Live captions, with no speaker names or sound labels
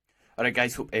Alright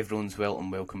guys, hope everyone's well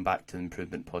and welcome back to the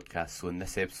Improvement Podcast. So in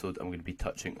this episode I'm going to be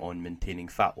touching on maintaining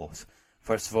fat loss.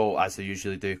 First of all, as I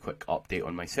usually do, a quick update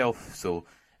on myself. So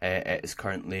it is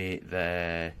currently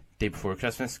the day before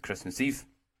Christmas, Christmas Eve.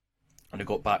 And I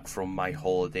got back from my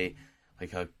holiday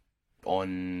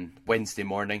on Wednesday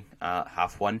morning at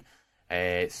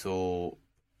 1:30. So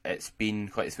it's been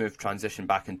quite a smooth transition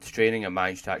back into training. I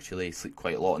managed to actually sleep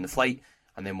quite a lot on the flight.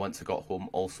 And then once I got home,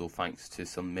 also thanks to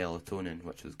some melatonin,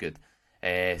 which was good.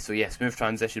 Smooth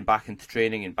transition back into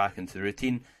training and back into the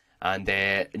routine. And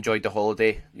enjoyed the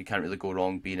holiday. You can't really go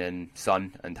wrong being in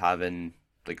sun and having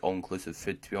all-inclusive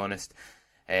food, to be honest.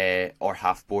 Or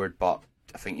half board, but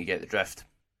I think you get the drift.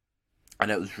 And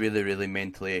it was really, really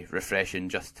mentally refreshing,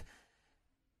 just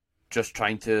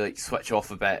trying to switch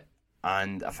off a bit.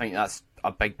 And I think that's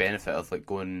a big benefit of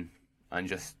going and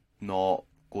just not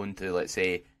going to, let's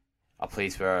say, a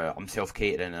place where I'm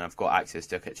self-catering and I've got access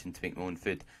to a kitchen to make my own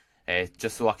food,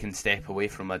 just so I can step away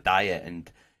from my diet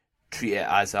and treat it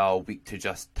as a week to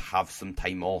just have some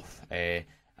time off.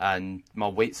 And my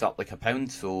weight's up a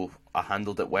pound, so I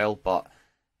handled it well. But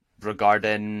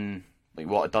regarding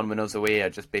what I'd done when I was away, I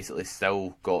just basically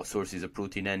still got sources of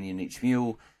protein in each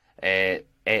meal, ate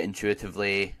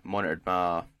intuitively, monitored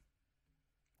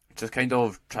just kind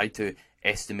of tried to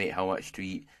estimate how much to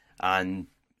eat, and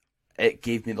it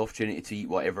gave me the opportunity to eat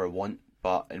whatever I want,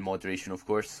 but in moderation, of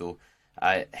course. So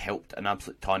it helped an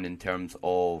absolute ton in terms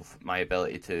of my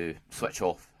ability to switch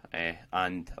off,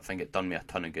 and I think it done me a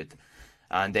ton of good.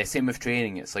 And same with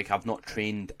training. It's I've not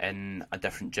trained in a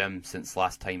different gym since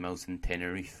last time I was in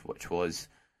Tenerife, which was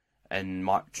in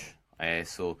March.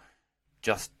 So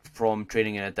just from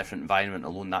training in a different environment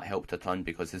alone, that helped a ton,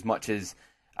 because as much as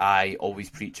I always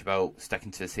preach about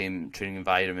sticking to the same training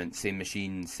environment, same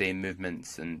machines, same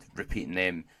movements, and repeating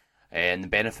them, and the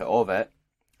benefit of it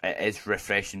is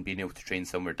refreshing being able to train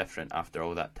somewhere different after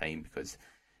all that time, because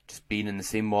just being in the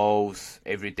same walls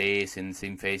every day, seeing the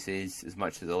same faces, as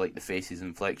much as I like the faces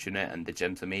and flex unit and the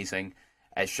gym's amazing,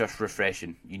 it's just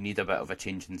refreshing. You need a bit of a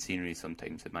change in scenery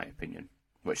sometimes, in my opinion,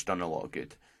 which done a lot of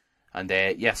good. And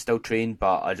still trained,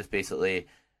 but I just basically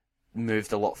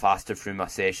moved a lot faster through my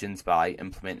sessions by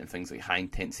implementing things like high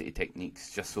intensity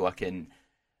techniques, just so I can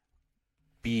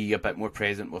be a bit more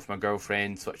present with my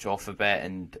girlfriend, switch off a bit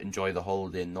and enjoy the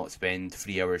holiday and not spend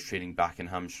 3 hours training back and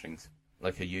hamstrings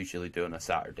like I usually do on a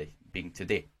Saturday, being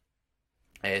today.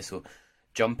 So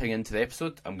jumping into the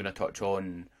episode, I'm going to touch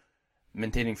on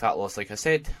maintaining fat loss, like I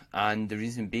said, and the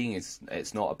reason being is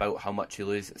it's not about how much you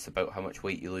lose, it's about how much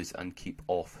weight you lose and keep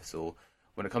off. So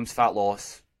when it comes to fat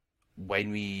loss,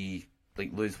 when we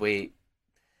lose weight,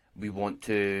 we want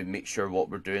to make sure what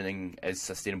we're doing is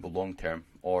sustainable long term,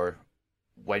 or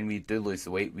when we do lose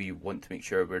the weight, we want to make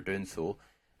sure we're doing so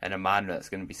in a manner that's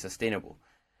going to be sustainable.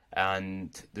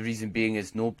 And the reason being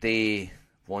is nobody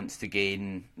wants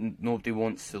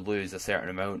to lose a certain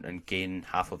amount and gain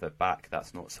half of it back.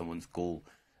 That's not someone's goal,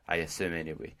 I assume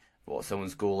anyway. What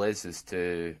someone's goal is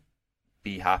to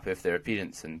be happy with their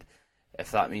appearance, and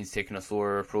if that means taking a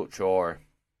slower approach or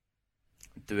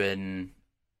doing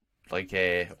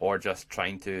or just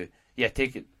trying to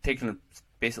taking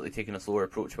a slower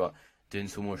approach, but doing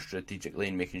so more strategically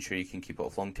and making sure you can keep it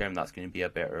off long term, that's going to be a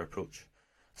better approach.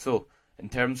 So in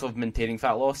terms of maintaining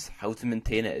fat loss, how to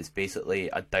maintain it is basically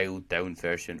a dialed down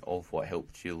version of what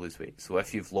helped you lose weight. So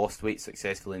if you've lost weight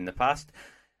successfully in the past,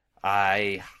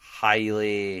 I'm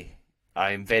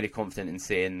very confident in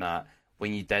saying that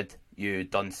when you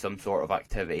done some sort of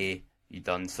activity, you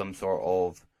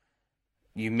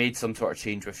made some sort of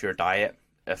change with your diet,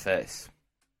 if it's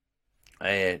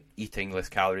eating less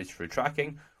calories through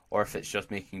tracking, or if it's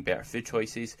just making better food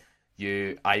choices,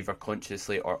 you either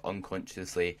consciously or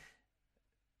unconsciously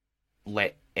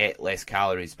eat less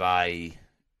calories by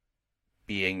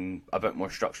being a bit more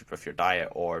structured with your diet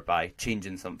or by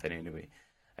changing something anyway.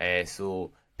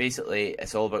 So basically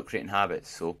it's all about creating habits.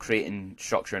 So creating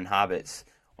structure and habits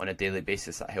on a daily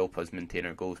basis that help us maintain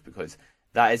our goals, because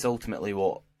that is ultimately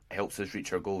what helps us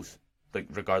reach our goals,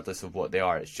 regardless of what they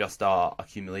are. It's just a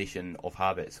accumulation of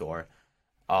habits, or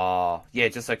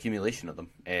just accumulation of them,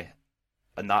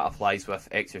 and that applies with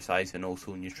exercise and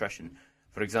also nutrition.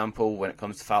 For example, when it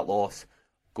comes to fat loss,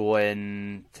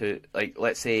 going to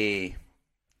let's say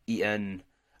eating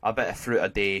a bit of fruit a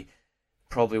day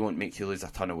probably won't make you lose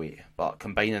a ton of weight, but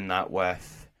combining that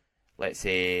with, let's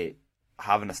say,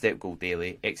 having a step goal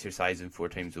daily, exercising 4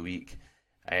 times a week,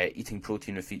 eating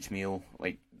protein with each meal,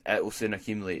 it will soon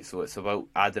accumulate. So it's about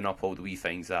adding up all the wee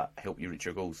things that help you reach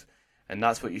your goals. And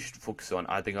that's what you should focus on,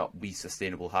 adding up wee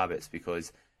sustainable habits,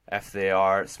 because if they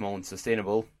are small and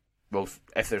sustainable, well,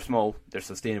 if they're small, they're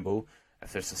sustainable.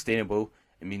 If they're sustainable,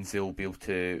 it means they'll be able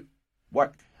to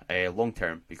work long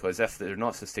term. Because if they're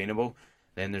not sustainable,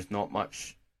 then there's not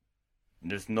much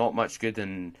good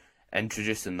in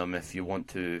introducing them if you want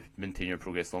to maintain your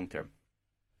progress long term.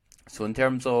 So in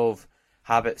terms of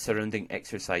habits surrounding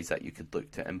exercise that you could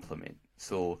look to implement.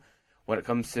 So when it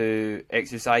comes to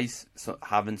exercise, so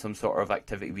having some sort of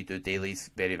activity we do daily is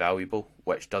very valuable,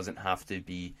 which doesn't have to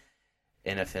be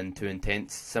anything too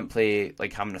intense. Simply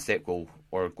like having a step goal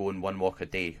or going one walk a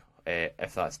day,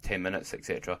 if that's 10 minutes,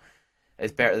 etc.,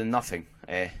 is better than nothing,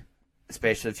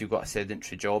 especially if you've got a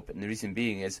sedentary job. And the reason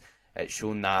being is it's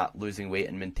shown that losing weight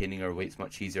and maintaining our weight is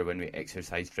much easier when we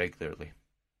exercise regularly.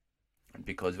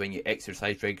 Because when you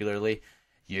exercise regularly,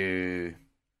 you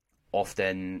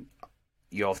often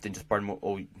just burn more.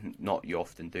 Oh, not you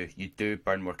often do. You do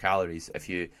burn more calories if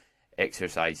you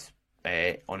exercise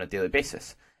on a daily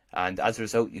basis, and as a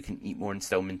result, you can eat more and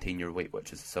still maintain your weight,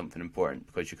 which is something important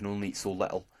because you can only eat so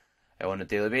little on a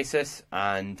daily basis,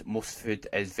 and most food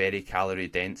is very calorie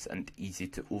dense and easy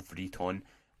to overeat on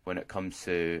when it comes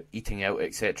to eating out,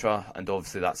 etc. And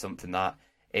obviously, that's something that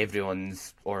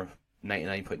everyone's or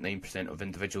 99.9% of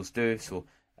individuals do, so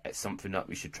it's something that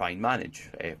we should try and manage,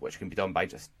 which can be done by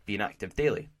just being active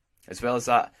daily. As well as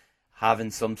that, having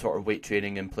some sort of weight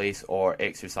training in place or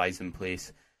exercise in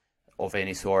place of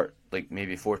any sort, like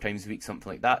maybe 4 times a week,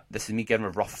 something like that. This is me giving a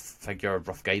rough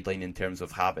guideline in terms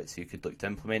of habits you could look to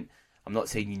implement. I'm not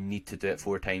saying you need to do it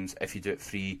 4 times. If you do it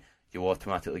 3, you'll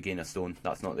automatically gain a stone.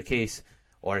 That's not the case.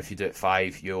 Or if you do it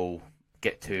 5, you'll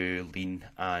get too lean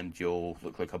and you'll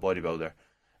look like a bodybuilder.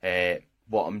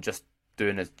 What I'm just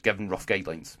doing is giving rough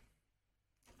guidelines.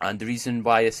 And the reason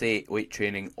why I say weight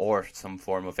training or some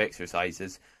form of exercise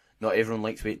is not everyone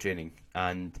likes weight training.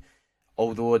 And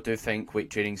although I do think weight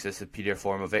training is a superior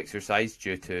form of exercise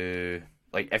due to,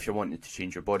 like, if you're wanting to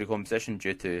change your body composition,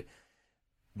 due to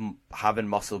having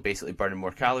muscle basically burning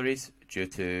more calories, due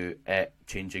to it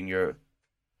changing your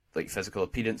physical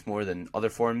appearance more than other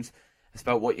forms, it's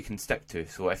about what you can stick to.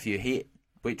 So if you hate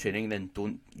weight training, then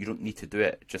you don't need to do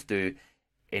it. Just do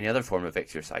any other form of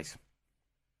exercise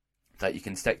that you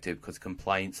can stick to, because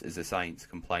compliance is a science.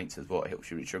 Compliance is what helps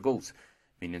you reach your goals,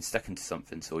 meaning sticking to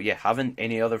something. So yeah, having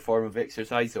any other form of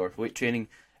exercise or weight training,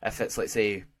 if it's, let's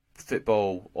say,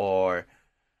 football or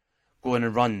going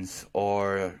on runs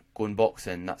or going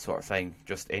boxing, that sort of thing,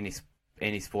 just any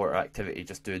sport or activity,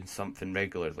 just doing something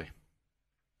regularly,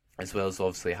 as well as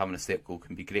obviously having a step goal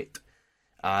can be great.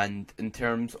 And in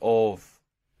terms of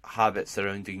habits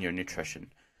surrounding your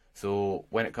nutrition, so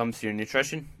when it comes to your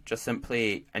nutrition, just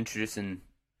simply introducing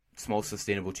small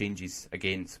sustainable changes,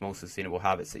 again, small sustainable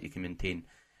habits that you can maintain.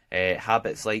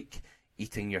 Habits like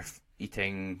eating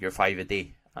your 5 a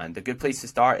day. And a good place to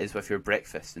start is with your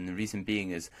breakfast. And the reason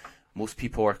being is most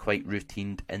people are quite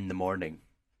routined in the morning,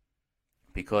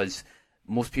 because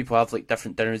most people have like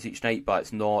different dinners each night, but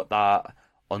it's not that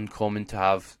uncommon to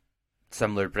have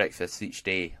similar breakfasts each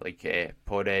day, like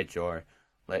porridge or,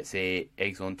 let's say,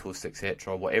 eggs on toast,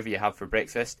 etc. Whatever you have for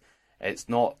breakfast, it's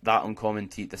not that uncommon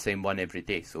to eat the same one every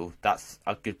day. So that's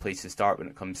a good place to start when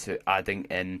it comes to adding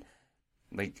in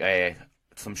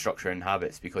some structure and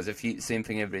habits. Because if you eat the same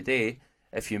thing every day,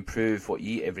 if you improve what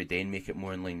you eat every day and make it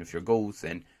more in line with your goals,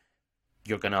 then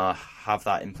you're going to have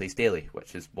that in place daily,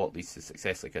 which is what leads to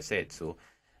success, like I said. So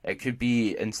it could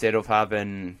be, instead of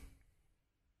having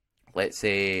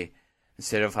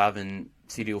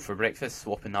cereal for breakfast,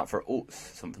 swapping that for oats,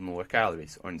 something lower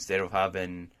calories. Or instead of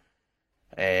having,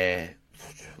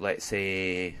 let's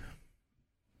say,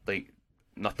 like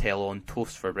Nutella on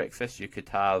toast for breakfast, you could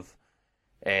have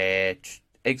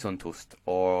eggs on toast,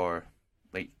 or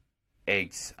like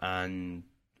eggs and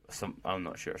I'm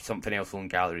not sure, something else low in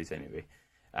calories anyway.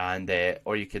 And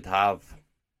or you could have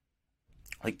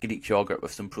like Greek yogurt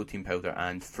with some protein powder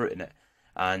and fruit in it.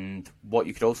 And what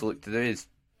you could also look to do is,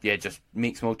 just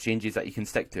make small changes that you can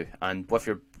stick to. And with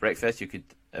your breakfast, you could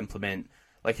implement,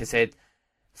 like I said,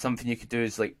 something you could do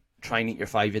is like try and eat your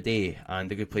 5 a day.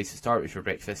 And a good place to start with your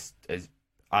breakfast is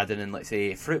adding in, let's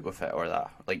say, fruit with it or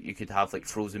that. Like you could have like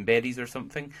frozen berries or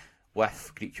something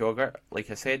with Greek yogurt,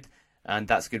 like I said. And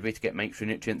that's a good way to get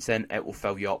micronutrients in. It will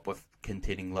fill you up with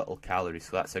containing little calories.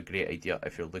 So that's a great idea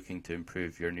if you're looking to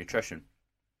improve your nutrition.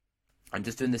 And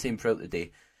just doing the same throughout the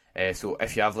day. So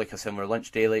if you have like a similar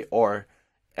lunch daily, or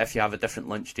if you have a different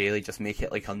lunch daily, just make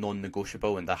it like a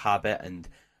non-negotiable and a habit and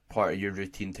part of your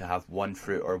routine to have one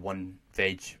fruit or one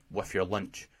veg with your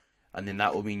lunch. And then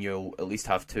that will mean you'll at least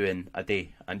have 2 in a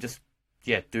day. And just,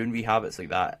 doing wee habits like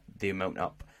that, they amount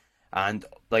up. And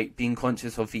like being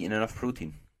conscious of eating enough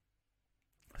protein.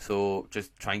 So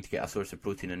just trying to get a source of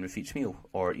protein in with each meal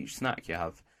or each snack you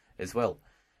have as well.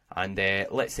 And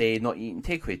let's say not eating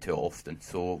takeaway too often,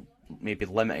 so maybe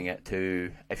limiting it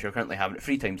to, if you're currently having it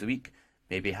 3 times a week,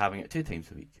 maybe having it 2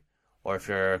 times a week. Or if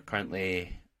you're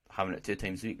currently having it 2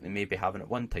 times a week, then maybe having it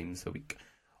 1 times a week.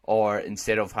 Or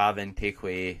instead of having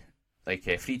takeaway like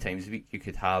 3 times a week, you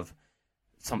could have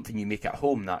something you make at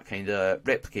home that kind of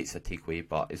replicates a takeaway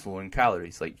but is lower in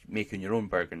calories, like making your own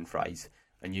burger and fries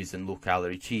and using low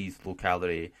calorie cheese, low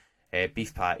calorie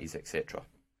beef patties, etc.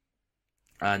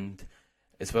 And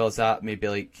as well as that, maybe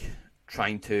like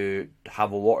trying to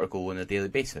have a water goal on a daily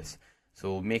basis.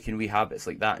 So making wee habits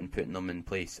like that and putting them in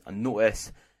place. And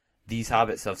notice these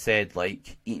habits I've said,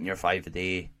 like eating your 5 a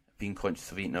day, being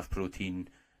conscious of eating enough protein,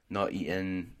 not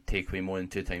eating takeaway more than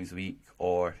 2 times a week,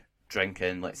 or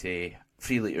drinking, let's say,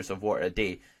 3 litres of water a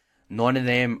day. None of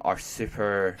them are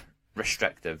super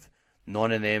restrictive.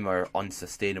 None of them are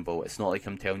unsustainable. It's not like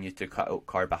I'm telling you to cut out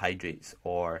carbohydrates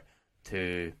or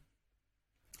to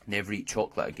never eat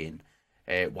chocolate again.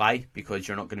 Why? Because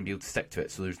you're not going to be able to stick to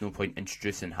it. So there's no point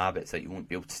introducing habits that you won't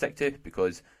be able to stick to,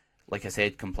 because, like I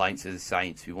said, compliance is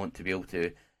science. We want to be able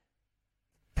to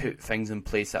put things in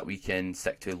place that we can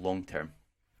stick to long term.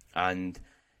 And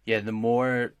yeah, the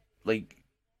more, like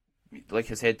I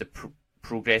said, the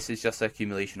progress is just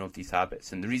accumulation of these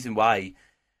habits. And the reason why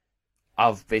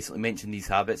I've basically mentioned these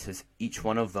habits is each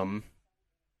one of them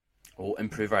will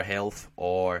improve our health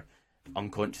or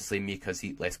unconsciously make us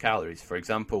eat less calories. For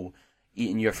example,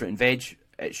 eating your fruit and veg,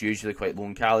 it's usually quite low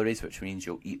in calories, which means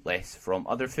you'll eat less from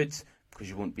other foods because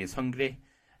you won't be as hungry.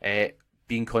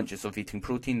 Being conscious of eating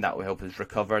protein, that will help us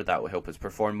recover, that will help us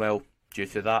perform well due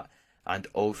to that. And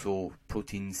also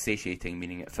protein satiating,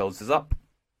 meaning it fills us up.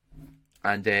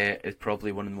 And it's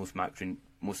probably one of the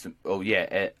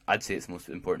I'd say it's the most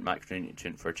important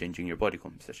macronutrient for changing your body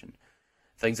composition.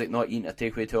 Things like not eating a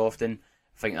takeaway too often,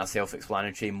 I think that's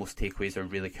self-explanatory. Most takeaways are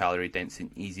really calorie dense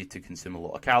and easy to consume a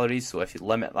lot of calories, so if you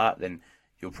limit that, then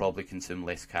you'll probably consume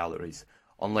less calories.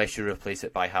 Unless you replace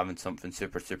it by having something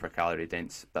super, super calorie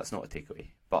dense, that's not a takeaway.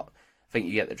 But I think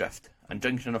you get the drift. And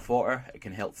drinking enough water, it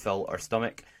can help fill our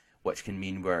stomach, which can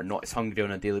mean we're not as hungry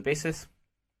on a daily basis,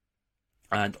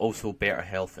 and also better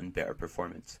health and better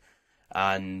performance.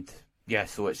 And yeah,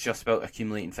 so it's just about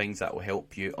accumulating things that will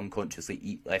help you unconsciously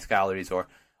eat less calories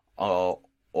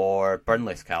or burn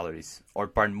less calories, or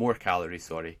burn more calories,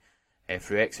 through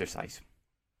exercise.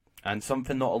 And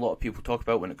something not a lot of people talk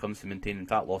about when it comes to maintaining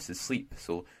fat loss is sleep.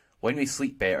 So when we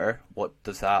sleep better, what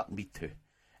does that lead to?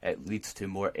 It leads to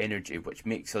more energy, which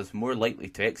makes us more likely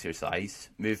to exercise,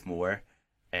 move more,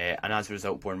 and as a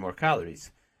result burn more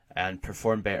calories and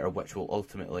perform better, which will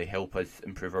ultimately help us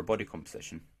improve our body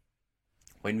composition.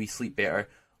 When we sleep better,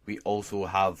 we also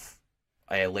have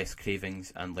less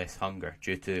cravings and less hunger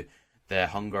due to the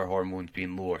hunger hormones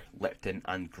being lower, leptin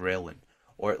and ghrelin,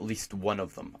 or at least one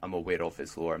of them I'm aware of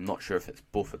is lower. I'm not sure if it's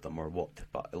both of them or what,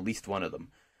 but at least one of them.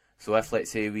 So if,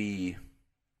 let's say, we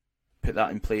put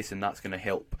that in place, and that's going to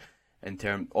help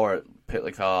or put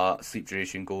like a sleep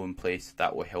duration goal in place,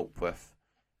 that will help with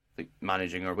like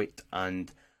managing our weight.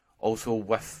 And also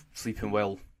with sleeping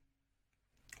well,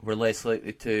 we're less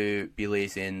likely to be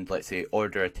lazy and, let's say,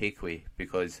 order a takeaway,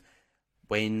 because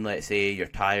when, let's say, you're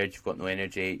tired, you've got no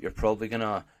energy, you're probably going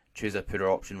to choose a poorer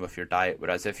option with your diet.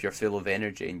 Whereas if you're full of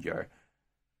energy and you're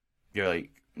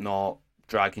like not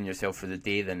dragging yourself for the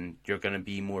day, then you're going to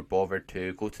be more bothered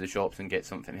to go to the shops and get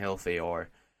something healthy,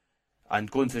 and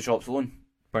going to the shops alone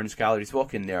burns calories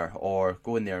walking there, or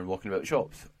going there and walking about the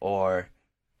shops, or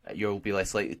you'll be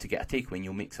less likely to get a takeaway and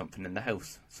you'll make something in the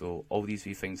house. So all these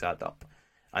wee things add up.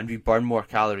 And we burn more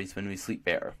calories when we sleep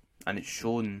better. And it's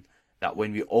shown that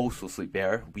when we also sleep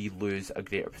better, we lose a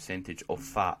greater percentage of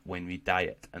fat when we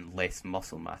diet and less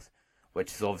muscle mass,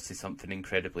 which is obviously something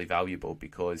incredibly valuable,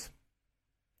 because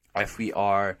if we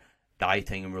are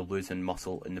dieting and we're losing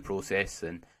muscle in the process,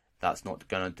 then that's not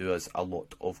going to do us a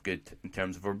lot of good in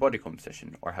terms of our body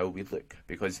composition or how we look.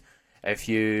 Because I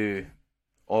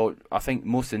think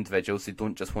most individuals, they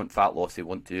don't just want fat loss, they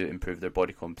want to improve their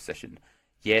body composition.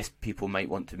 Yes, people might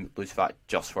want to lose fat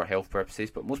just for health purposes,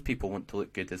 but most people want to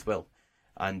look good as well.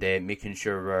 And making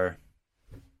sure we're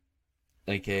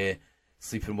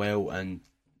sleeping well and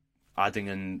adding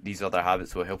in these other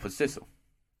habits will help us do so.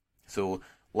 So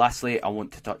lastly, I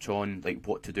want to touch on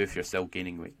what to do if you're still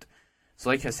gaining weight.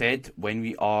 So like I said, when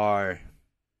we are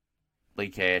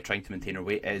trying to maintain our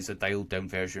weight, it is a dialed down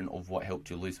version of what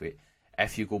helped you lose weight.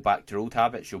 If you go back to your old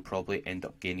habits, you'll probably end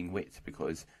up gaining weight,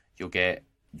 because you'll get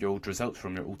your old results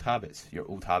from your old habits. Your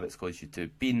old habits cause you to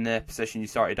be in the position you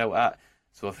started out at.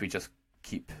 So if we just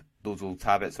keep those old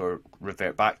habits or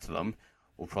revert back to them,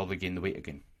 we'll probably gain the weight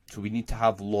again. So we need to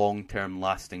have long-term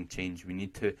lasting change. We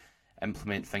need to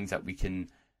implement things that we can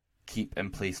keep in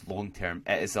place long term.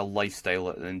 It is a lifestyle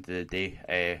at the end of the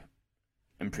day.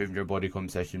 Improving your body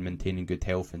composition, maintaining good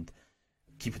health, and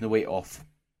keeping the weight off.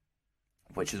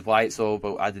 Which is why it's all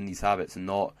about adding these habits and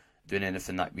not doing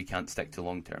anything that we can't stick to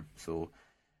long term. So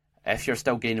if you're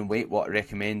still gaining weight, what I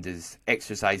recommend is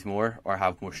exercise more or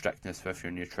have more strictness with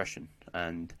your nutrition.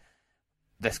 And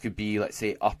this could be, let's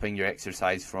say, upping your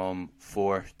exercise from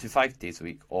 4 to 5 days a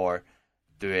week, or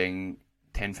doing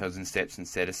 10,000 steps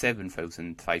instead of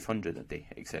 7,500 a day,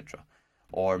 etc.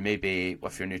 Or maybe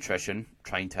with your nutrition,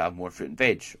 trying to have more fruit and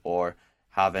veg, or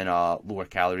having a lower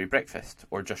calorie breakfast,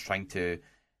 or just trying to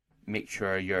make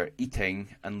sure you're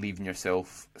eating and leaving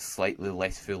yourself slightly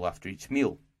less full after each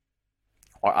meal.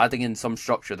 Or adding in some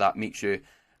structure that makes you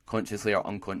consciously or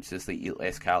unconsciously eat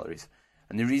less calories.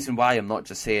 And the reason why I'm not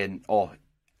just saying, oh,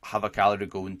 have a calorie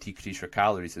goal and decrease your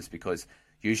calories, is because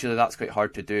usually that's quite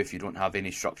hard to do if you don't have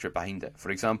any structure behind it. For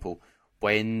example,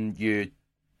 when you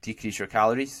decrease your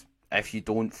calories, if you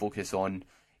don't focus on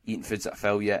eating foods that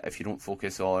fill you, if you don't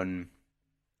focus on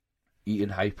eating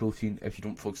high protein, if you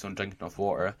don't focus on drinking enough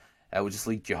water, it will just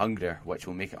lead you hungrier, which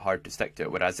will make it hard to stick to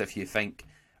it. Whereas if you think,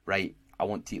 right, I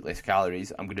want to eat less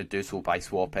calories, I'm going to do so by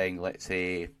swapping, let's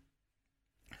say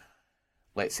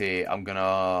I'm going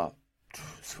to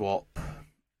swap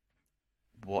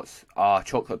what's a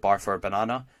chocolate bar for a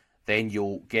banana, then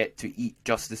you'll get to eat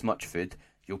just as much food.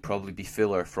 You'll probably be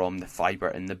fuller from the fibre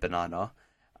in the banana,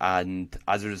 and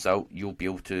as a result, you'll be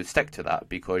able to stick to that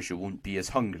because you won't be as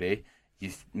hungry.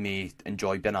 You may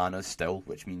enjoy bananas still,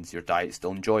 which means your diet's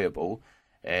still enjoyable.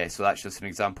 So that's just an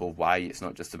example of why it's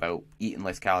not just about eating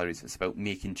less calories, it's about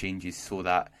making changes so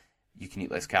that you can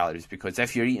eat less calories. Because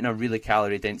if you're eating a really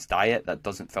calorie-dense diet that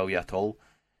doesn't fill you at all,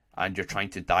 and you're trying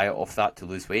to diet off that to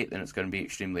lose weight, then it's going to be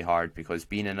extremely hard, because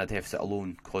being in a deficit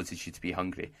alone causes you to be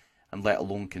hungry, and let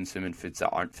alone consuming foods that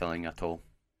aren't filling at all.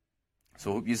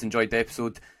 So I hope you've enjoyed the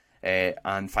episode,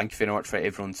 and thank you very much for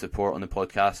everyone's support on the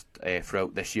podcast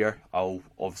throughout this year. I'll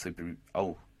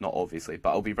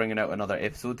be bringing out another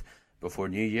episode before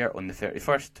New Year on the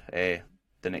 31st,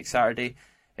 the next Saturday.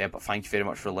 But thank you very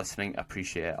much for listening. I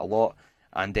appreciate it a lot.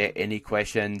 And any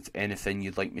questions, anything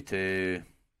you'd like me to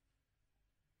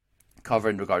cover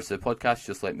in regards to the podcast,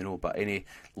 just let me know. But any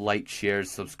likes, shares,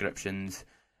 subscriptions,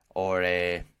 or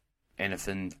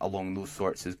anything along those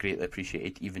sorts is greatly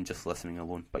appreciated, even just listening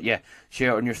alone. But yeah,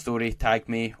 share it on your story, tag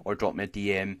me, or drop me a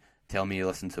DM, tell me you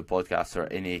listen to the podcast, or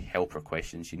any help or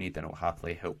questions you need, and I'll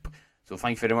happily help. So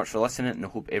thank you very much for listening, and I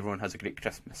hope everyone has a great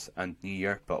Christmas and New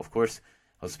Year. But of course,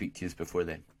 I'll speak to you before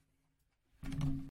then.